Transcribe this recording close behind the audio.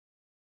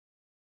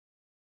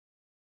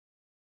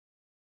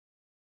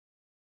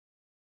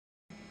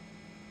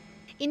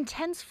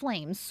Intense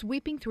flames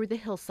sweeping through the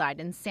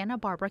hillside in Santa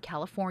Barbara,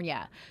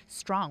 California.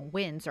 Strong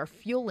winds are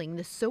fueling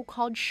the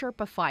so-called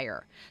Sherpa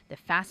fire, the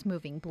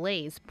fast-moving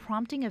blaze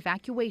prompting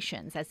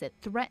evacuations as it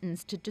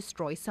threatens to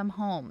destroy some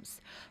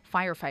homes.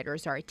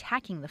 Firefighters are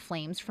attacking the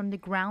flames from the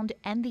ground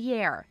and the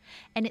air.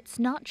 And it's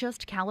not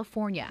just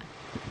California.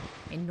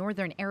 In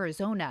northern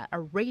Arizona, a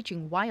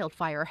raging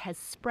wildfire has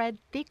spread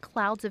thick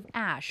clouds of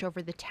ash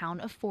over the town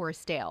of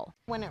Forestdale.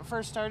 When it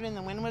first started and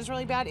the wind was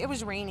really bad, it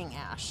was raining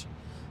ash.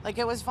 Like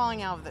it was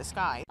falling out of the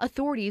sky.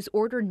 Authorities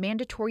ordered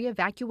mandatory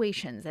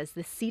evacuations as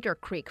the Cedar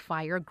Creek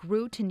fire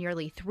grew to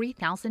nearly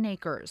 3,000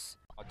 acres.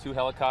 2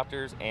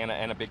 helicopters and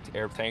a big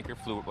air tanker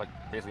flew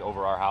basically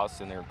over our house,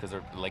 and because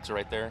the lakes are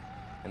right there,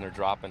 and they're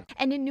dropping.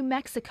 And in New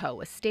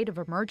Mexico, a state of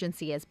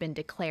emergency has been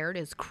declared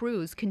as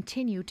crews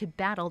continue to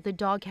battle the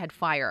doghead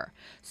fire.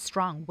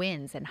 Strong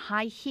winds and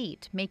high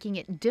heat making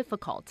it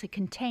difficult to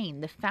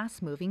contain the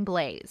fast-moving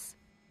blaze.